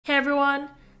Hey everyone!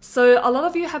 So a lot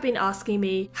of you have been asking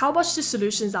me, how much do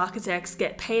solutions architects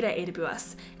get paid at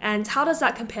AWS, and how does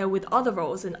that compare with other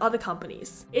roles in other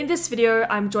companies? In this video,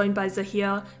 I'm joined by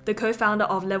Zaheer, the co-founder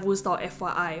of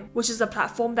Levels.fyi, which is a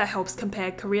platform that helps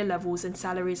compare career levels and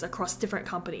salaries across different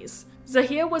companies.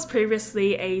 Zaheer was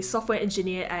previously a software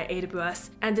engineer at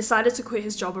AWS and decided to quit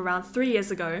his job around 3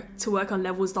 years ago to work on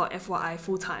Levels.fyi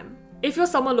full-time. If you're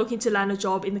someone looking to land a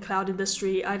job in the cloud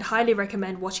industry, I'd highly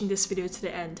recommend watching this video to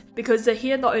the end, because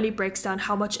Zaheer not only breaks down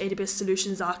how much AWS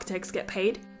Solutions Architects get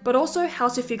paid, but also how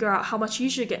to figure out how much you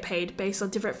should get paid based on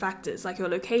different factors like your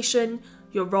location,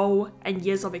 your role, and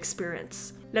years of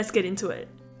experience. Let's get into it.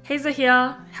 Hey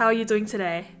Zaheer, how are you doing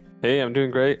today? Hey, I'm doing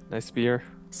great. Nice to be here.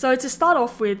 So to start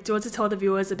off with, do you want to tell the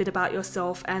viewers a bit about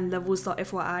yourself and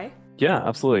Levels.fyi? Yeah,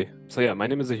 absolutely. So yeah, my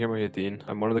name is Zaheer Mohiuddin.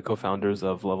 I'm one of the co-founders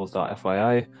of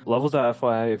Levels.fyi.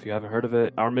 Levels.fyi, if you haven't heard of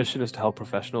it, our mission is to help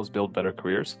professionals build better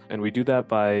careers. And we do that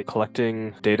by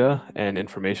collecting data and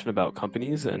information about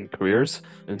companies and careers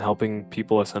and helping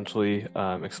people essentially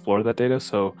explore that data.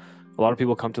 So a lot of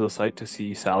people come to the site to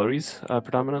see salaries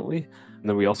predominantly. And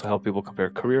then we also help people compare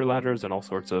career ladders and all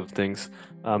sorts of things.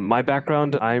 My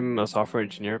background, I'm a software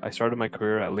engineer. I started my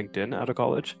career at LinkedIn out of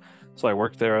college. So I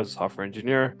worked there as a software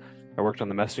engineer. I worked on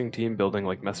the messaging team, building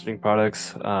like messaging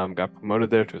products, got promoted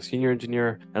there to a senior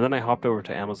engineer. And then I hopped over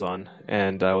to Amazon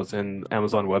and I was in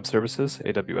Amazon Web Services,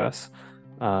 AWS,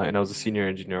 and I was a senior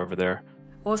engineer over there.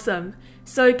 Awesome.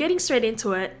 So getting straight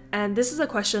into it, and this is a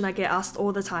question I get asked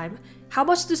all the time, how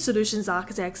much do solutions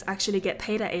architects actually get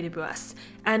paid at AWS?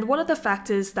 And what are the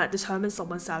factors that determine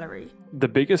someone's salary? The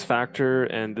biggest factor,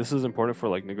 and this is important for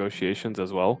like negotiations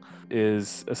as well,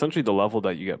 is essentially the level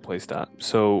that you get placed at.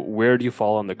 So where do you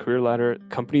fall on the career ladder?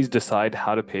 Companies decide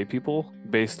how to pay people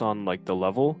based on like the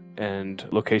level and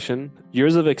location.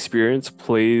 Years of experience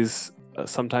plays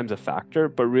sometimes a factor,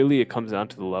 but really it comes down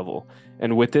to the level.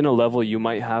 And within a level, you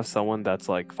might have someone that's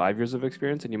like 5 years of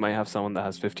experience and you might have someone that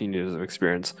has 15 years of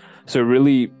experience. So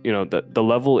really, the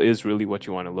level is really what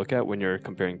you want to look at when you're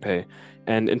comparing pay.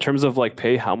 And in terms of like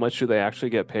pay, how much do they actually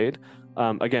get paid?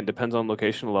 Again, depends on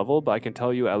location level, but I can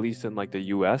tell you at least in like the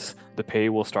US, the pay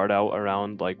will start out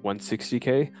around like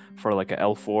 160K for like a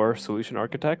L4 solution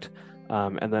architect.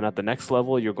 And then at the next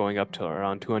level, you're going up to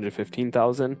around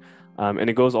 215,000. And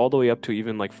it goes all the way up to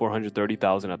even like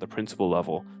 430,000 at the principal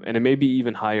level. And it may be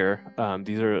even higher.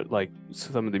 These are like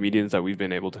some of the medians that we've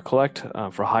been able to collect.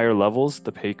 For higher levels,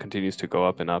 the pay continues to go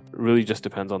up and up. It really just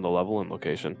depends on the level and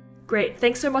location. Great,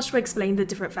 thanks so much for explaining the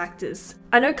different factors.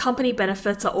 I know company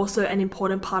benefits are also an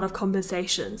important part of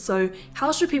compensation, so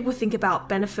how should people think about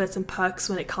benefits and perks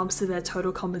when it comes to their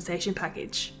total compensation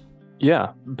package?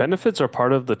 Yeah, benefits are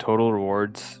part of the total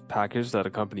rewards package that a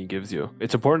company gives you.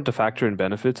 It's important to factor in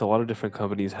benefits. A lot of different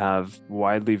companies have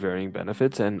widely varying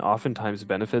benefits, and oftentimes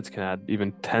benefits can add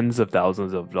even tens of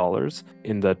thousands of dollars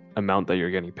in the amount that you're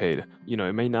getting paid.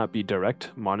 It may not be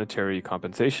direct monetary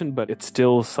compensation, but it's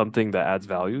still something that adds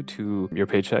value to your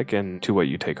paycheck and to what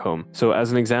you take home. So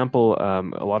as an example,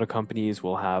 a lot of companies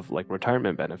will have like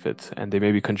retirement benefits, and they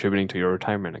may be contributing to your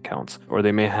retirement accounts, or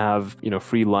they may have,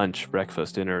 free lunch,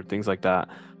 breakfast, dinner, things like that.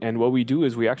 And what we do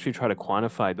is we actually try to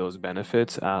quantify those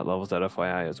benefits at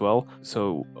Levels.fyi as well.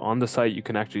 So on the site, you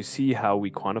can actually see how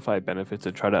we quantify benefits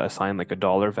and try to assign like a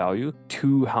dollar value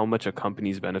to how much a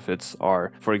company's benefits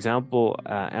are. For example,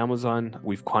 at Amazon,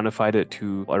 we've quantified it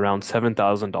to around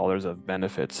 $7,000 of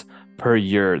benefits per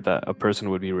year that a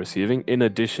person would be receiving in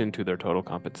addition to their total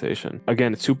compensation.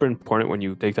 Again, it's super important when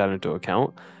you take that into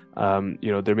account.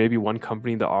 There may be one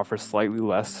company that offers slightly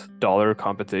less dollar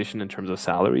compensation in terms of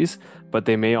salaries, but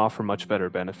they may offer much better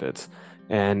benefits.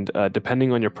 And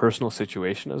depending on your personal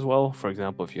situation as well, for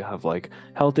example, if you have like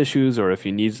health issues or if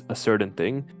you need a certain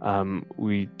thing,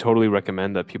 we totally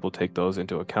recommend that people take those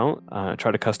into account.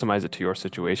 Try to customize it to your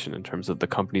situation in terms of the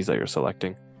companies that you're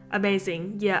selecting.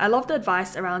 Amazing. Yeah, I love the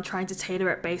advice around trying to tailor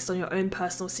it based on your own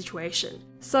personal situation.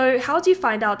 So how do you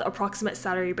find out the approximate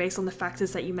salary based on the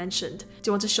factors that you mentioned? Do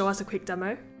you want to show us a quick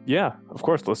demo? Yeah, of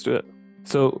course, let's do it.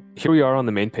 So here we are on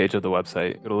the main page of the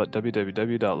website. Go to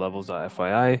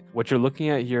www.levels.fyi. What you're looking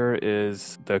at here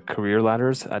is the career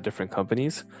ladders at different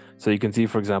companies. So you can see,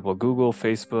 for example, Google,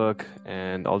 Facebook,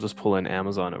 and I'll just pull in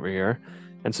Amazon over here.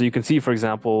 And so you can see, for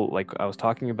example, like I was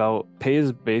talking about, pay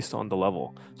is based on the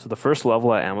level. So the first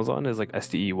level at Amazon is like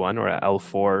SDE1 or at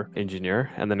L4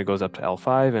 engineer, and then it goes up to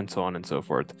L5 and so on and so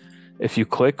forth. If you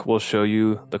click, we'll show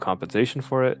you the compensation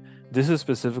for it. This is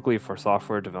specifically for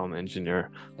software development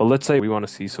engineer. But let's say we want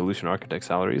to see solution architect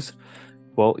salaries.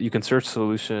 Well, you can search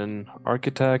solution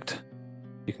architect.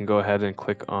 You can go ahead and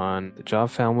click on the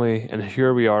job family. And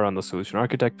here we are on the solution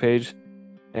architect page.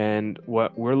 And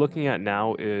what we're looking at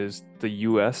now is the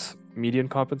US median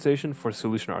compensation for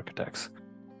solution architects,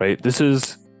 right? This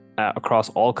is across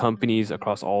all companies,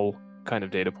 across all kind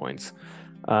of data points.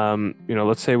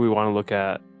 Let's say we want to look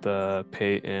at the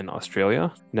pay in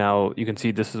Australia. Now you can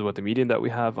see this is what the median that we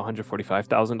have,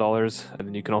 $145,000. And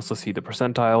then you can also see the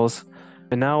percentiles.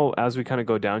 And now as we kind of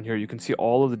go down here, you can see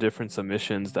all of the different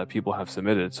submissions that people have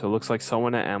submitted. So it looks like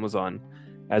someone at Amazon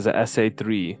as a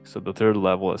SA3, so the third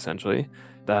level essentially,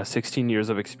 that has 16 years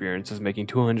of experience is making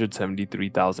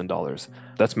 $273,000.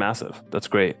 That's massive. That's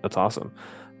great. That's awesome.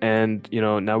 And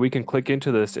now we can click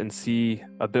into this and see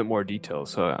a bit more detail.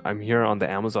 So I'm here on the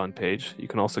Amazon page. You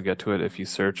can also get to it if you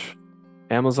search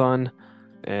Amazon,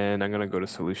 and I'm going to go to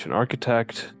Solution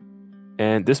Architect.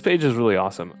 And this page is really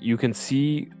awesome. You can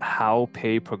see how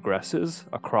pay progresses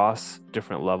across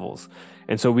different levels.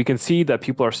 And so we can see that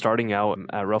people are starting out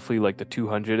at roughly like the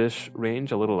 200-ish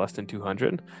range, a little less than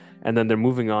 200. And then they're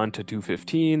moving on to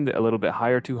 215, a little bit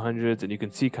higher 200s. And you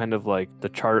can see kind of like the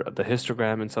chart, the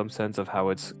histogram in some sense of how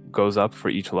it goes up for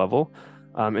each level.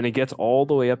 And it gets all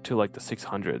the way up to like the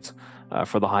 600s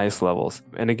for the highest levels.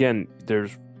 And again,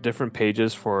 there's different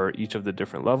pages for each of the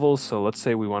different levels. So let's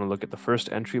say we want to look at the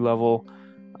first entry level.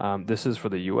 This is for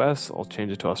the US. I'll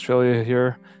change it to Australia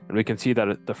here. And we can see that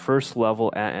at the first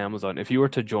level at Amazon, if you were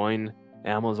to join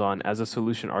Amazon as a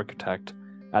solution architect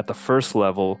at the first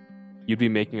level, you'd be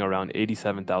making around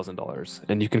 $87,000.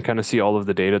 And you can kind of see all of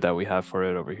the data that we have for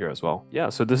it over here as well. Yeah,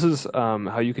 so this is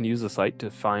how you can use the site to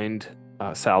find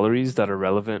salaries that are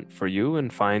relevant for you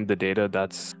and find the data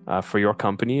that's for your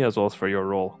company as well as for your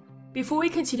role. Before we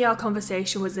continue our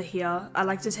conversation with Zaheer, I'd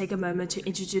like to take a moment to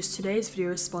introduce today's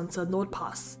video sponsor,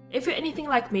 NordPass. If you're anything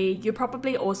like me, you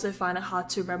probably also find it hard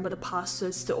to remember the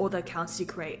passwords to all the accounts you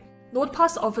create.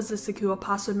 NordPass offers a secure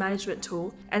password management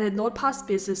tool, and the NordPass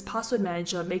Business Password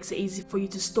Manager makes it easy for you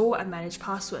to store and manage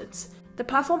passwords. The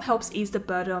platform helps ease the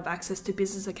burden of access to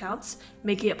business accounts,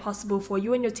 making it possible for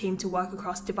you and your team to work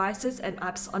across devices and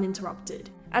apps uninterrupted.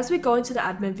 As we go into the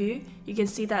admin view, you can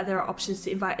see that there are options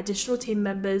to invite additional team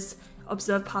members,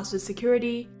 observe password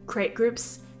security, create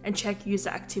groups, and check user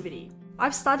activity.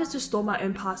 I've started to store my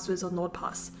own passwords on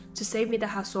NordPass to save me the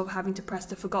hassle of having to press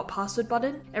the forgot password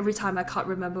button every time I can't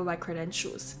remember my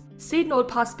credentials. See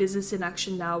NordPass Business in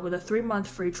action now with a 3-month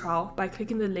free trial by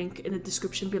clicking the link in the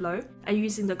description below and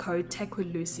using the code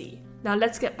TechWithLucy. Now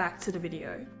let's get back to the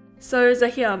video. So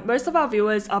Zaheer, most of our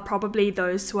viewers are probably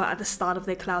those who are at the start of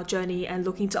their cloud journey and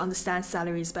looking to understand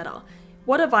salaries better.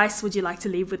 What advice would you like to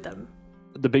leave with them?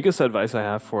 The biggest advice I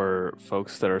have for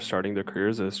folks that are starting their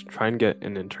careers is try and get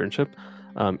an internship.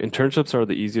 Internships are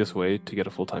the easiest way to get a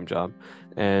full-time job.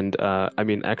 And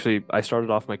actually, I started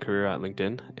off my career at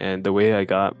LinkedIn, and the way I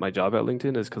got my job at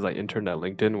LinkedIn is because I interned at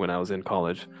LinkedIn when I was in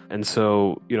college. And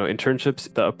so,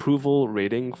 internships, the approval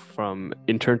rating from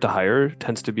intern to hire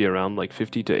tends to be around like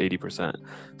 50 to 80%.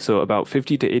 So about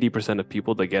 50 to 80% of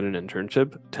people that get an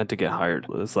internship tend to get hired.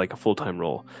 It's like a full-time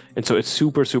role. And so it's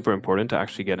super, super important to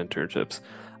actually get internships.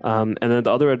 And then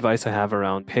the other advice I have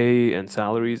around pay and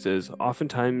salaries is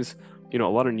oftentimes, a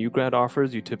lot of new grad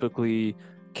offers, you typically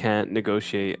can't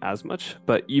negotiate as much.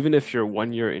 But even if you're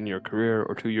 1 year in your career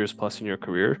or 2 years plus in your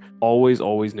career, always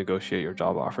negotiate your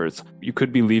job offers. You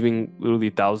could be leaving literally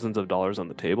thousands of dollars on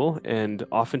the table. And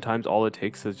oftentimes all it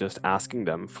takes is just asking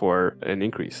them for an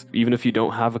increase. Even if you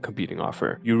don't have a competing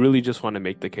offer, you really just want to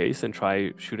make the case and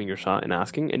try shooting your shot and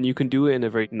asking. And you can do it in a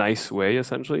very nice way,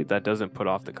 essentially, that doesn't put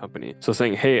off the company. So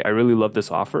saying, hey, I really love this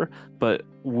offer, but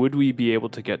would we be able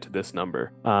to get to this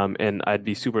number? And I'd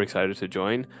be super excited to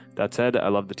join. That said, I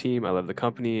love the team, I love the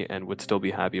company, and would still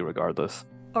be happy regardless.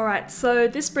 Alright, so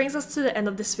this brings us to the end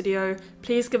of this video.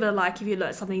 Please give it a like if you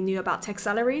learned something new about tech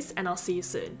salaries, and I'll see you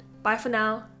soon. Bye for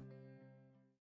now.